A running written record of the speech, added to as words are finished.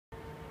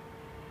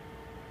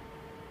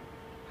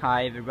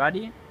Hi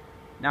everybody.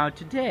 Now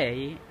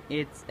today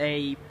it's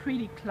a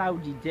pretty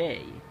cloudy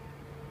day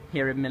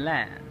here in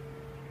Milan,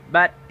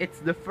 but it's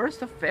the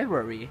 1st of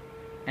February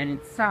and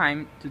it's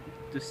time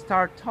to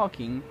start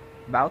talking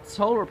about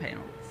solar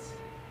panels.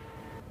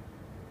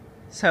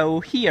 So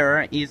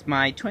here is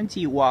my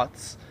 20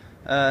 watts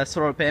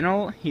solar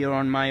panel here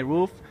on my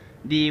roof.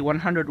 The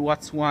 100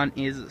 watts one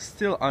is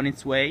still on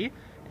its way,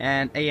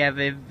 and I have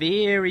a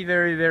very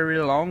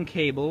long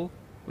cable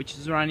which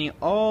is running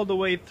all the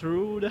way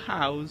through the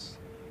house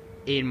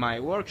in my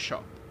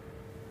workshop.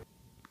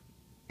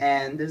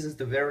 And this is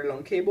the very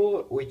long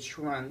cable which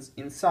runs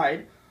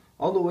inside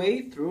all the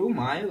way through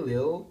my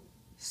little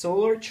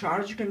solar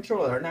charge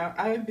controller. Now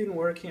I've been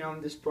working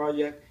on this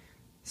project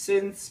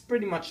since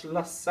pretty much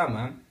last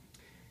summer,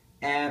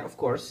 and of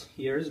course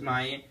here's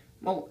my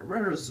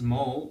rather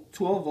small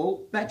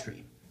 12-volt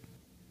battery.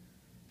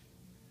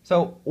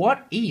 So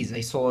what is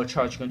a solar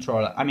charge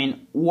controller? I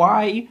mean,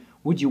 why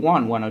would you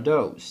want one of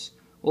those?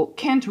 Well,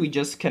 can't we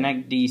just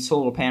connect the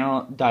solar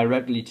panel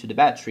directly to the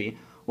battery?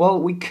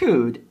 Well, we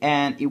could,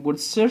 and it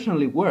would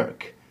certainly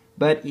work,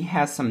 but it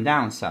has some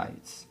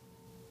downsides.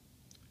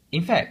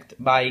 In fact,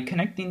 by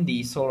connecting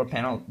the solar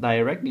panel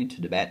directly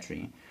to the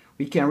battery,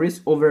 we can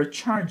risk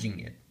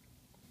overcharging it.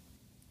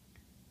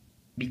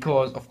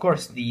 Because, of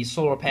course, the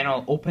solar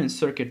panel open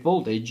circuit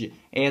voltage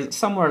is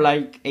somewhere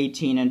like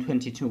 18 and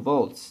 22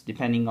 volts,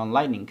 depending on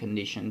lighting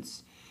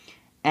conditions.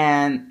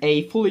 And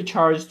a fully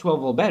charged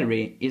 12-volt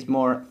battery is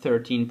more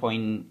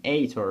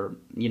 13.8 or,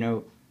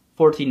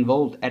 14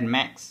 volt at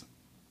max.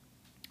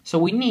 So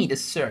we need a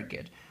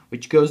circuit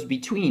which goes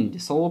between the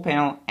solar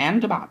panel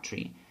and the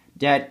battery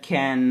that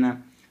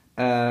can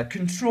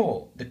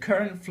control the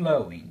current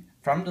flowing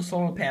from the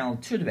solar panel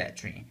to the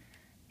battery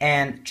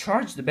and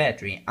charge the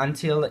battery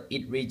until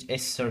it reaches a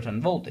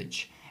certain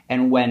voltage.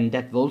 And when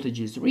that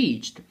voltage is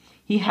reached,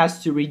 he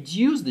has to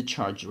reduce the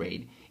charge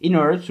rate in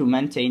order to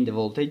maintain the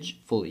voltage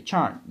fully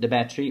charged, the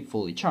battery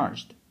fully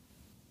charged.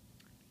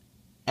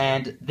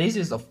 And this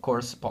is of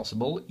course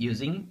possible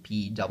using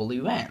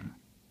PWM.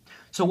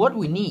 So what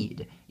we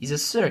need is a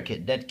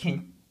circuit that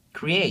can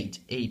create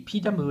a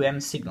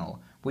PWM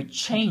signal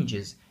which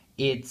changes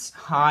its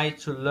high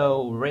to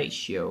low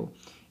ratio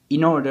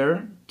in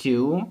order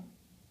to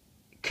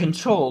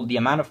control the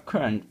amount of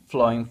current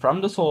flowing from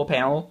the solar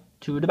panel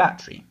to the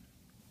battery.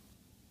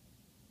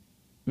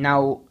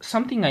 Now,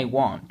 something I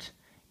want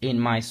in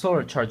my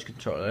solar charge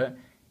controller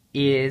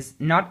is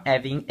not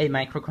having a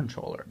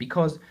microcontroller,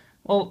 because,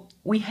 well,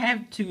 we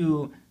have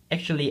to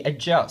actually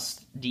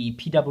adjust the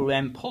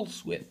PWM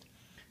pulse width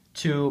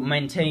to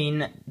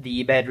maintain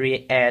the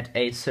battery at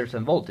a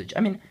certain voltage.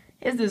 I mean,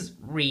 is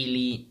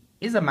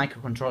a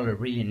microcontroller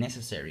really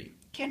necessary?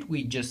 Can't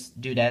we just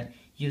do that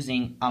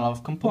using a lot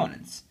of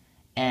components?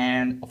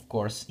 And of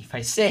course, if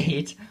I say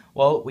it,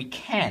 well, we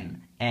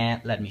can,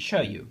 and let me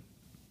show you.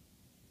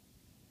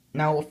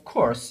 Now, of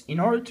course,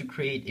 in order to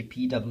create a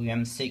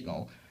PWM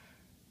signal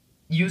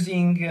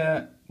using,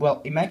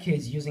 in my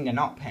case, using an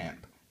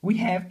op-amp, we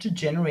have to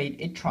generate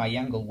a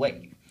triangle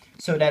wave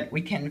so that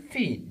we can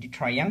feed the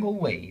triangle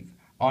wave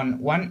on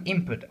one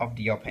input of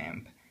the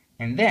op-amp,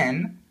 and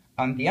then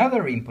on the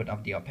other input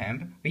of the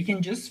op-amp, we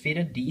can just feed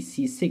a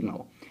DC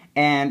signal.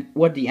 And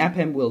what the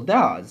op-amp will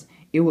does,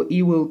 it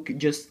will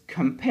just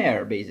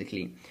compare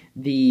basically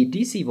the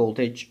DC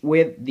voltage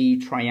with the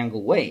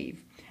triangle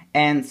wave.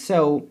 And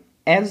so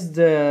as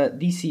the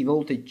DC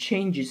voltage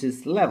changes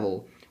its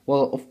level,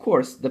 well, of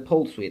course, the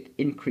pulse width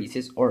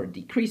increases or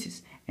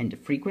decreases, and the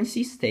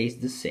frequency stays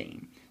the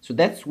same. So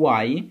that's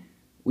why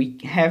we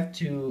have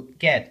to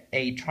get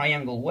a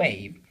triangle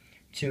wave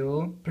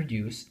to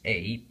produce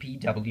a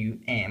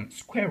PWM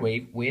square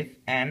wave with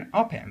an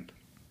op-amp.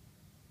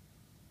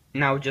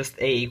 Now just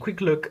a quick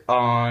look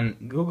on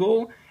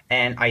Google,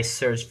 and I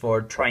searched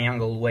for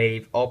triangle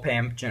wave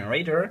op-amp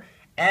generator,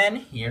 and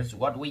here's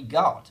what we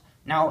got.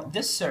 Now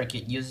this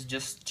circuit uses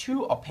just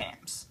two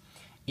op-amps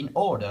in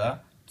order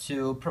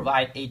to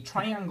provide a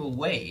triangle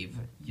wave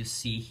you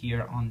see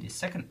here on the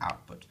second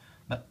output,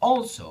 but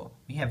also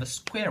we have a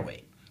square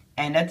wave,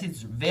 and that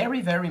is very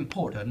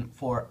important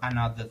for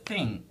another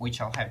thing which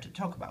I'll have to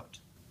talk about.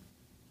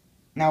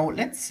 Now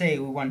let's say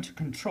we want to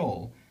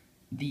control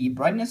the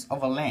brightness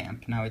of a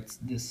lamp. Now it's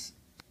this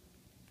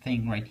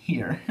thing right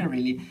here,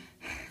 really.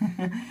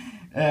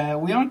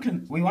 We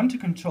want to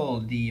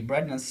control the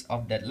brightness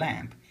of that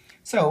lamp.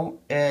 So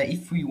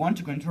if we want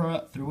to control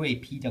it through a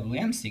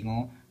PWM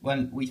signal,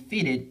 well, we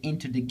feed it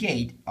into the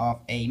gate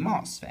of a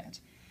MOSFET.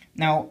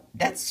 Now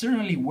that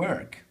certainly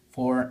work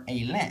for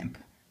a lamp,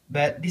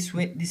 but this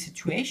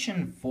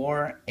situation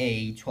for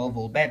a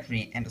 12-volt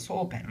battery and a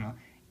solar panel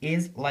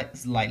is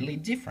slightly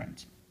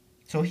different.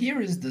 So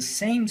here is the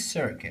same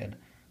circuit,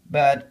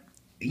 but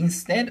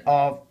instead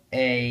of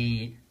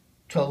a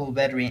 12-volt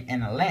battery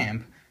and a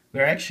lamp,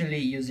 we're actually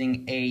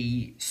using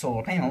a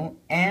solar panel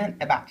and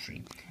a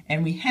battery.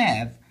 And we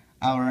have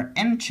our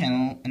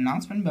N-channel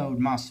announcement mode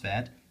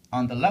MOSFET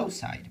on the low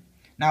side.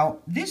 Now,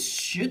 this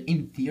should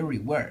in theory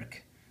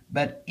work,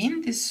 but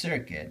in this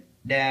circuit,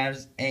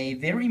 there's a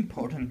very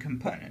important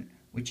component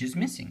which is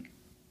missing.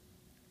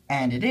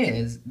 and it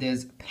is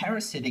this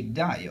parasitic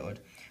diode,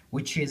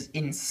 which is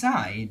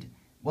inside,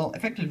 well,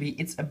 effectively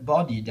it's a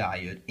body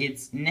diode.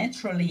 It's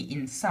naturally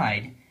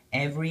inside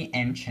every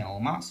N-channel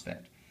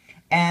MOSFET.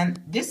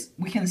 And this,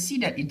 we can see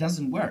that it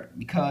doesn't work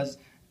because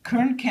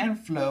current can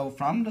flow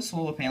from the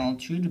solar panel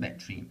to the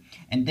battery,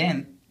 and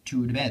then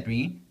to the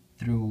battery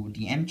through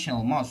the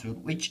N-channel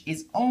MOSFET, which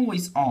is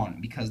always on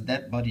because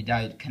that body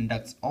diode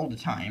conducts all the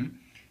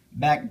time,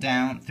 back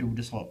down through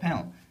the solar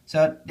panel.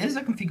 So this is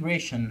a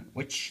configuration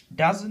which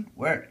doesn't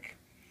work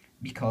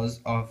because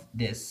of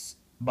this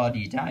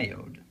body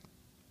diode.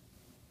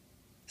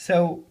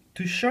 So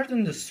to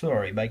shorten the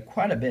story by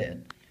quite a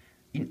bit,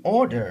 in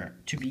order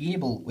to be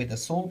able with a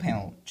solar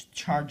panel to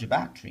charge a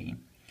battery,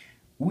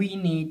 we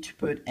need to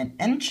put an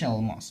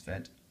N-channel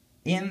MOSFET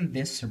in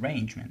this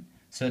arrangement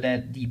so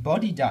that the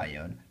body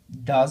diode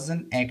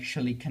doesn't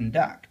actually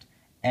conduct,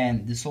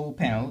 and the solar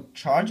panel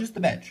charges the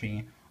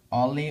battery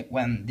only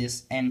when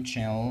this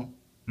N-channel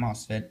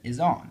MOSFET is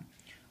on.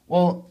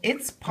 Well,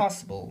 it's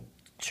possible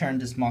to turn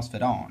this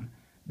MOSFET on,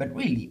 but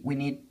really we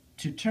need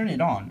to turn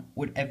it on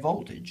with a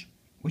voltage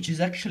which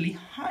is actually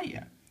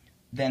higher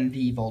than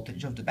the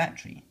voltage of the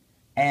battery.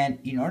 And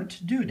in order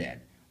to do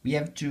that, we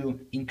have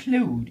to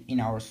include in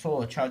our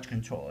solar charge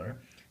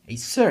controller a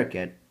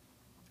circuit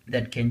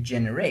that can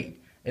generate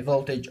a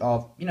voltage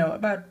of,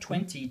 about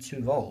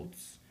 22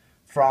 volts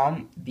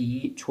from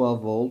the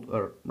 12 volt,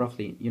 or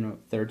roughly,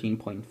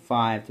 13.5,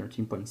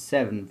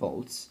 13.7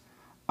 volts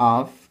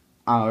of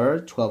our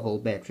 12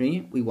 volt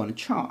battery we want to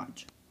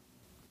charge.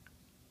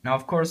 Now,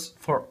 of course,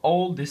 for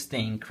all this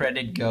thing,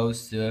 credit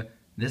goes to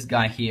this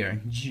guy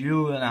here,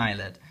 Julian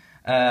Eilert,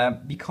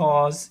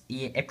 because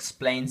he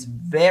explains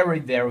very,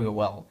 very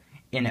well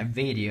in a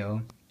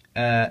video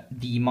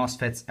the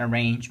MOSFET's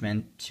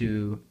arrangement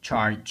to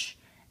charge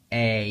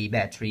a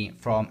battery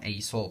from a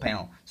solar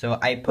panel. So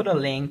I put a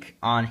link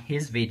on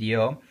his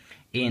video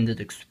in the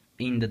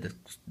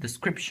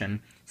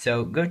description.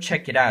 So go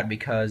check it out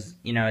because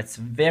it's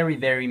very,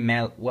 very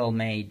well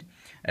made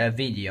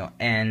video,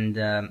 and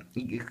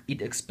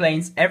it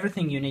explains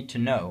everything you need to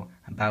know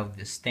about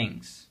these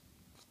things.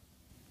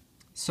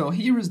 So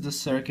here is the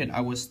circuit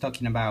I was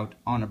talking about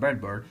on a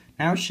breadboard.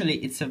 Now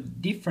actually it's a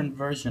different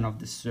version of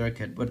the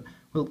circuit, but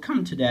we'll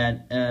come to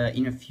that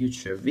in a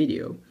future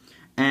video.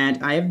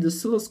 And I have the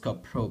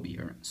oscilloscope probe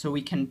here, so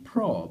we can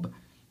probe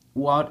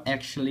what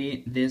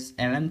actually this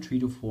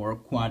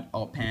LM324 quad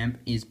op-amp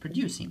is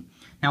producing.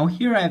 Now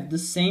here I have the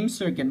same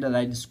circuit that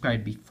I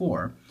described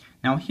before.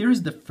 Now here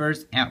is the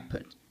first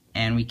output,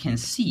 and we can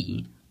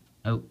see,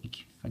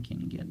 if I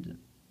can get the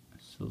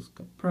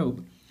oscilloscope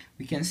probe,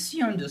 we can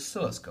see on the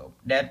oscilloscope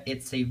that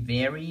it's a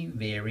very,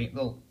 very,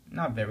 well,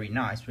 not very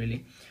nice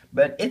really,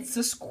 but it's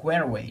a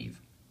square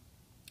wave.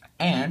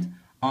 And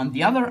on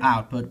the other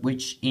output,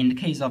 which in the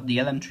case of the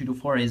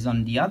LM324 is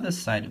on the other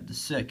side of the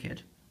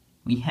circuit,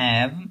 we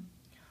have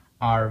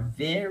our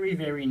very,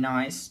 very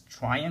nice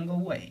triangle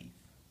wave.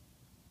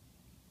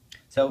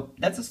 So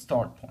that's a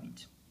start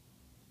point.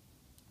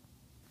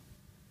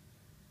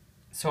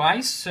 So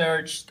I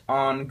searched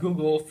on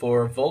Google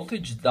for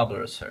voltage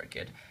doubler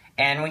circuit,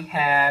 and we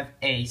have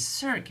a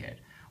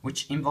circuit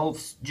which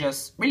involves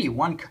just really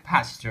one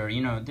capacitor,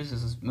 this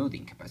is a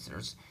smoothing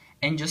capacitors,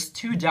 and just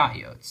two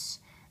diodes.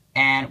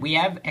 And we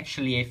have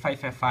actually a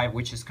 555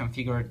 which is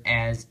configured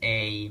as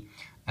a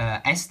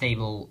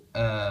astable,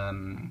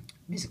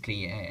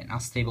 basically an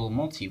astable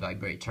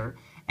multi-vibrator.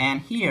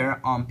 And here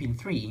on pin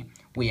 3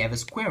 we have a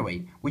square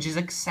wave which is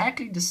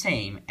exactly the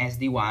same as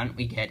the one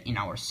we get in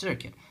our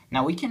circuit.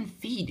 Now we can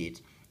feed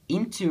it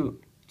into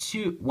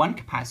one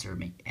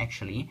capacitor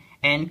actually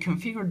and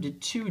configure the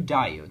two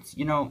diodes.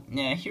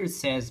 Here it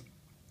says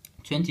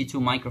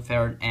 22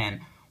 microfarad and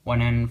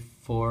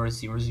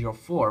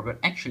 1N4004, but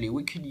actually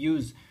we could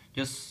use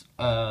just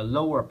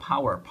lower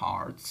power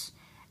parts,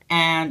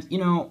 and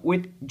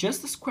with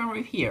just a square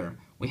wave here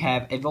we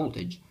have a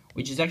voltage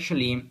which is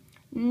actually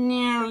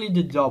nearly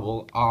the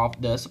double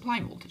of the supply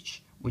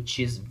voltage, which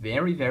is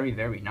very, very,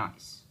 very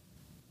nice.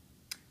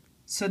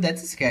 So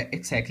that's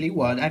exactly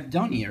what I've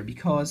done here,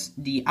 because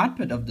the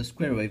output of the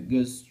square wave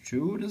goes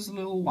through this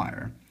little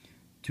wire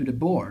to the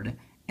board,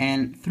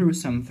 and through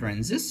some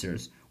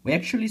transistors we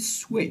actually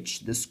switch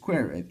the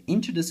square wave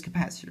into this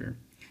capacitor,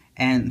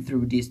 and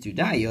through these two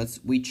diodes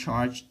we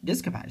charge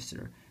this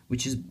capacitor,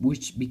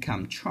 which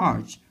become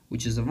charged,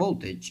 which is a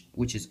voltage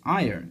which is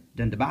higher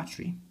than the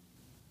battery.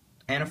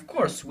 And of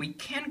course we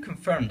can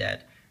confirm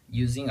that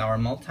using our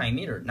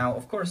multimeter. Now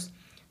of course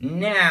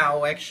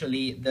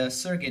actually the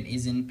circuit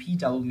is in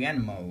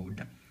PWM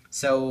mode,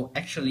 so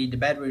actually the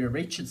battery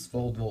reaches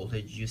full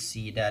voltage. You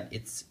see that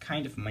it's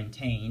kind of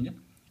maintained.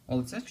 Well,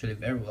 it's actually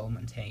very well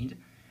maintained,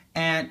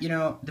 and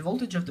the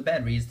voltage of the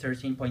battery is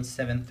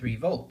 13.73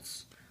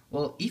 volts.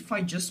 Well, if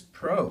I just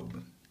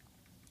probe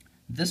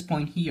this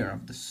point here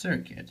of the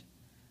circuit,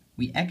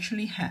 we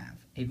actually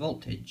have a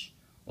voltage.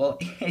 Well,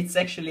 it's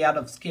actually out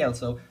of scale,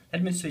 so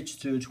let me switch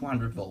to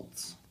 200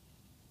 volts.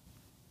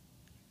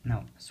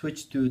 Now,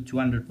 switch to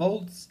 200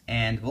 volts,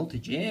 and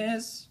voltage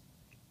is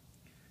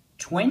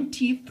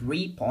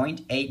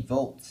 23.8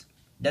 volts,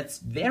 That's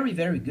very,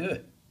 very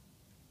good.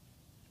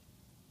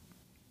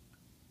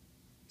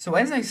 So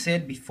as I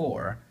said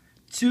before,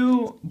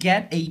 to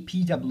get a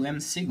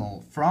PWM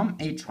signal from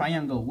a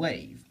triangle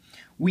wave,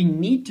 we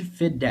need to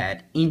fit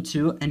that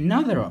into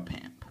another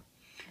op-amp.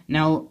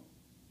 Now,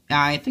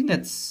 I think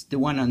that's the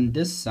one on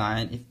this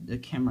side, if the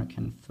camera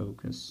can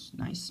focus,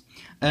 nice.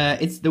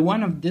 It's the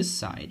one of this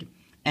side,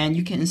 and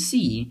you can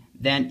see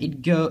that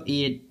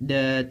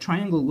the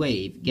triangle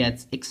wave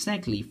gets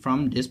exactly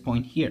from this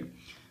point here.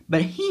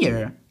 But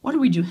here, what do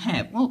we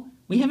have? Well,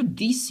 we have a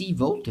DC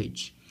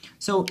voltage.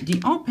 So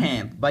the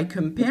op-amp, by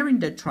comparing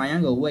the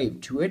triangle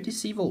wave to a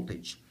DC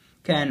voltage,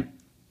 can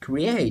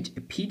create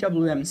a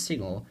PWM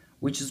signal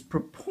which is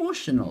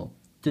proportional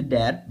to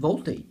that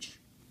voltage.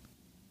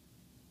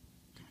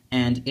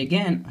 And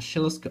again,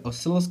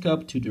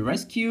 oscilloscope to the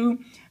rescue.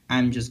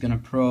 I'm just gonna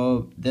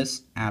probe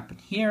this up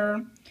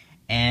here,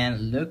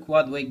 and look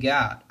what we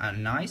got, a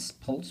nice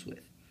pulse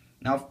width.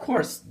 Now of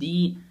course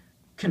the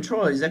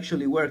controller is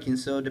actually working,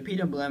 so the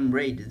PWM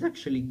rate is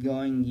actually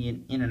going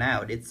in and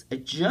out. It's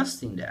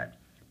adjusting that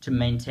to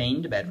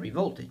maintain the battery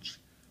voltage.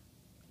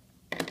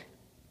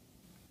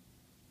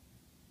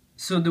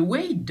 So the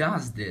way it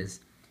does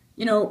this,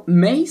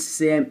 may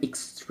seem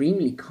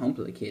extremely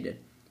complicated,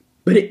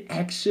 but it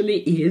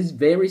actually is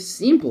very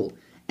simple.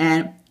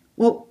 And,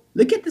 well,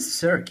 look at the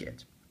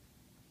circuit.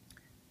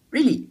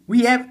 Really,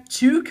 we have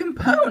two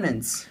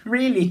components,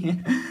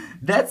 really.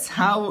 That's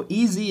how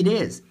easy it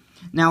is.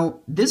 Now,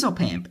 this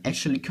op-amp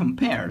actually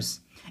compares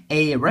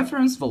a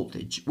reference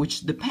voltage,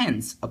 which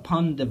depends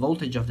upon the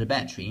voltage of the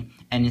battery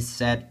and is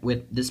set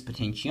with this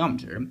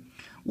potentiometer,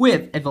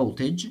 with a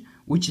voltage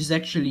which is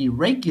actually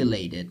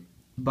regulated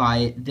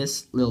by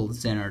this little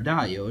Zener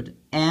diode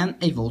and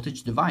a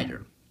voltage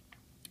divider.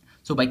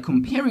 So by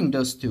comparing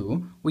those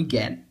two, we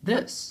get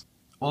this.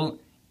 Well,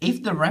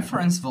 if the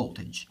reference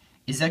voltage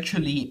is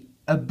actually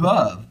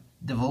above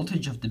the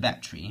voltage of the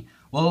battery,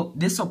 well,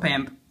 this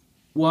op-amp,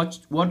 what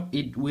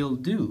it will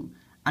do,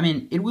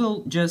 it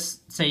will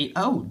just say,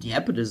 oh, the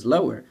output is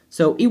lower,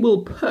 so it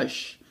will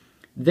push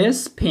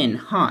this pin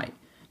high.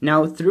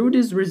 Now, through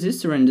this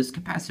resistor and this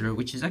capacitor,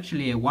 which is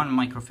actually a 1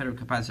 microfarad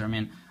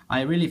capacitor,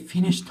 I really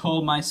finished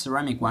all my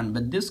ceramic one,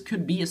 but this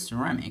could be a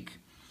ceramic.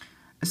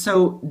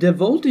 So the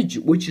voltage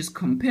which is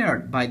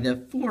compared by the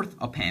fourth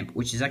op-amp,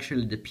 which is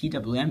actually the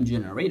PWM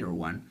generator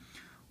one,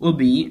 will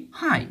be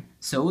high.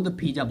 So the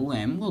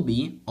PWM will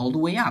be all the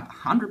way up,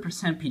 100%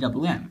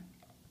 PWM.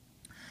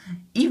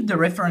 If the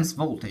reference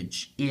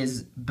voltage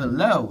is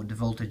below the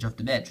voltage of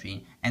the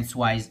battery, and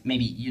so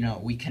maybe,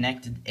 we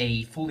connected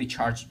a fully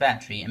charged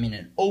battery,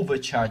 an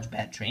overcharged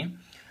battery,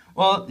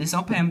 well, this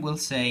op-amp will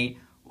say,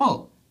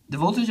 well, the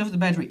voltage of the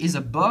battery is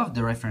above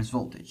the reference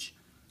voltage.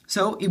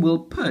 So it will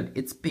put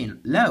its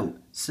pin low.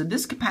 So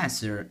this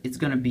capacitor is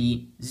going to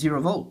be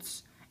 0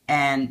 volts.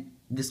 And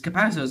this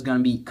capacitor is going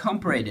to be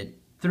comparated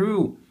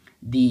through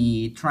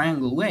the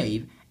triangle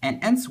wave,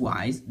 and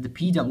hence-wise, the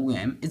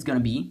PWM is going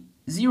to be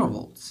 0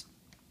 volts.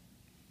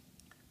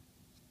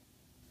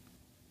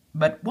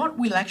 But what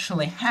will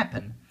actually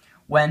happen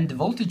when the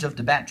voltage of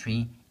the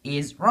battery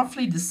is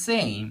roughly the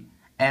same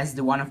as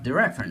the one of the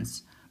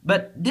reference?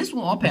 But this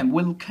op-amp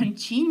will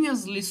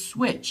continuously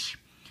switch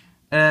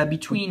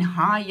between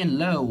high and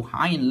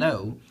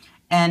low,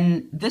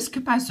 and this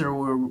capacitor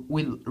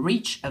will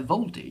reach a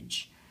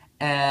voltage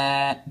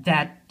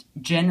that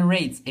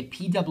generates a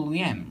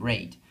PWM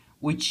rate,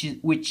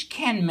 which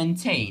can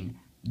maintain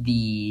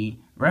the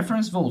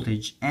reference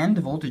voltage and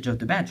the voltage of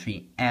the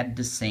battery at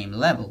the same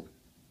level.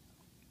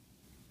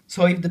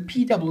 So if the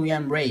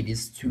PWM rate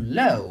is too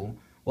low,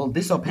 well,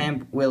 this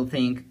op-amp will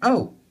think,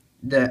 oh,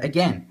 the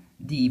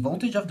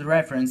voltage of the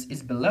reference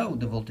is below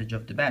the voltage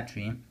of the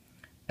battery.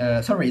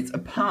 It's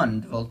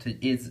upon the voltage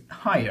is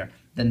higher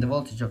than the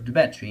voltage of the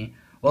battery.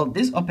 Well,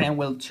 this op-amp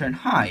will turn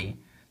high.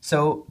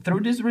 So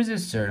through this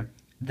resistor,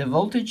 the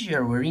voltage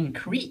here will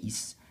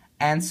increase,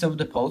 and so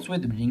the pulse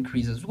width will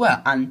increase as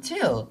well,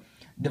 until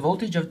the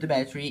voltage of the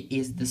battery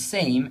is the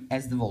same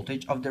as the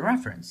voltage of the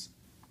reference.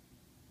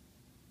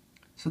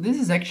 So this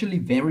is actually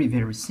very,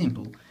 very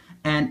simple.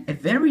 And a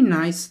very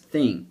nice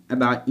thing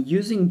about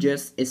using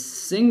just a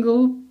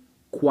single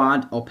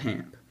quad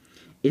op-amp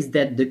is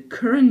that the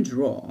current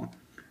draw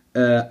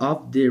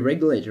of the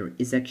regulator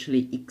is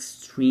actually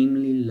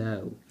extremely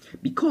low,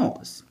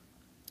 because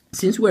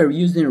since we're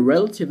using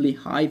relatively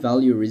high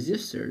value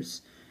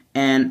resistors,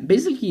 and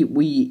basically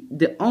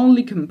the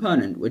only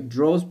component which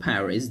draws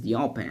power is the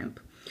op-amp,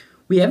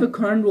 we have a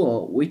current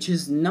draw which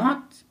is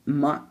not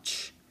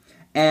much,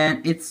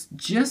 and it's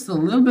just a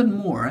little bit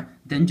more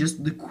than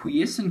just the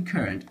quiescent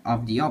current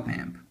of the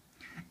op-amp.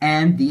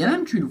 And the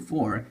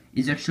LM324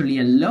 is actually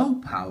a low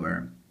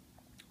power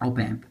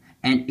op-amp,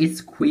 and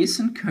its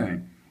quiescent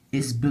current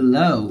is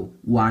below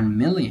 1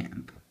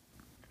 milliamp.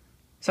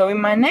 So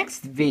in my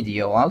next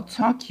video, I'll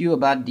talk to you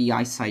about the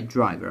eyesight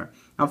driver.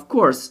 Of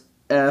course,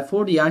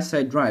 for the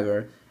eyesight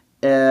driver,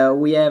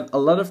 we have a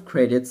lot of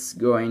credits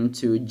going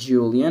to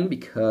Julian,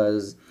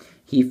 because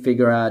he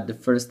figured out the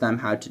first time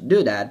how to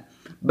do that.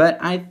 But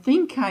I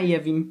think I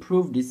have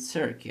improved this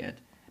circuit,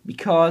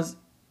 because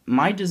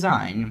my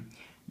design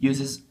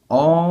uses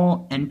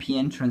all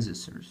NPN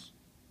transistors.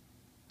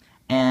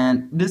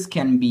 And this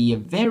can be a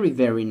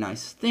very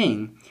nice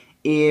thing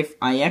if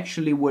I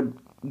actually would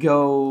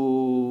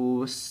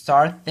go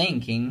start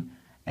thinking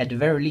at the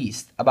very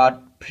least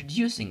about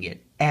producing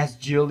it as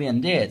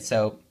Julian did.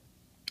 So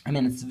I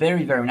mean, it's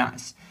very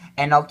nice.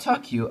 And I'll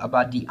talk to you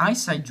about the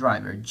eyesight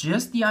driver,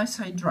 just the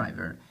eyesight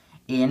driver,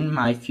 in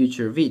my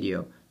future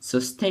video. So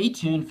stay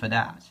tuned for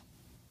that.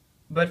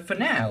 But for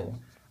now,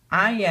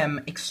 I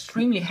am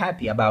extremely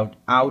happy about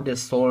how the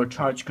solar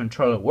charge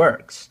controller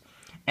works.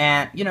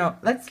 And, you know,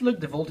 let's look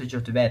the voltage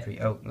of the battery.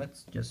 Oh,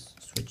 let's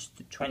just switch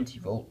to 20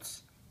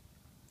 volts.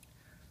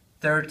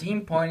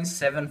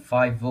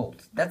 13.75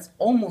 volts. That's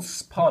almost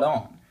spot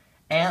on.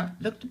 And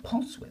look the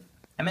pulse width.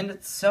 I mean,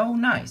 that's so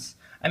nice.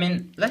 I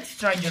mean, let's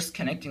try just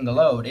connecting the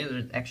load. It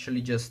is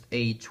actually just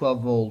a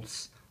 12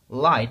 volts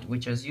light,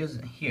 which is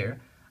used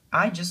here.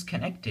 I just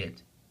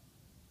connected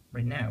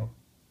right now.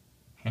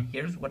 And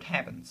here's what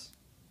happens.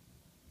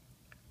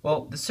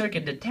 Well, the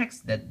circuit detects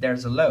that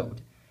there's a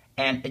load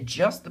and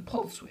adjusts the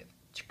pulse width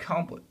to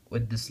cope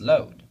with this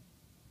load.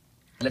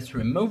 Let's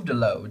remove the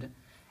load,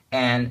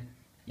 and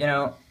you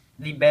know,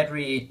 the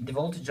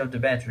voltage of the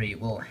battery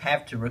will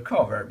have to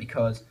recover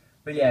because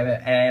really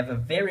I have a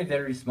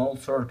very small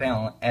solar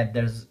panel and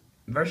there's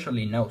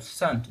virtually no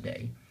sun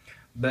today.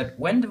 But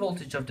when the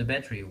voltage of the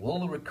battery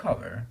will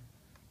recover,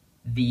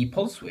 the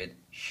pulse width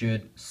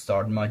should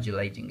start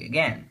modulating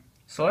again.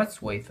 So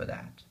let's wait for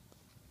that.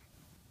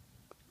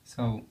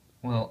 So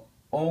we'll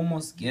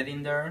almost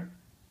getting there.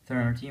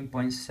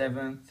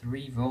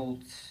 13.73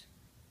 volts.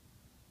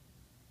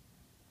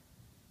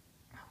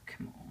 Oh,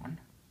 come on.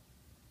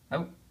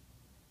 Oh,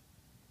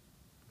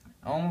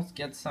 almost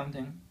get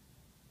something.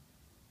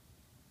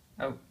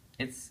 Oh,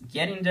 it's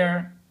getting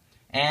there.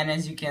 And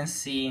as you can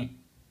see,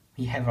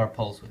 we have our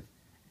pulse width.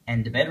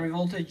 And the battery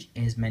voltage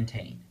is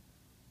maintained.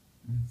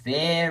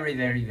 Very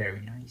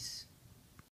nice.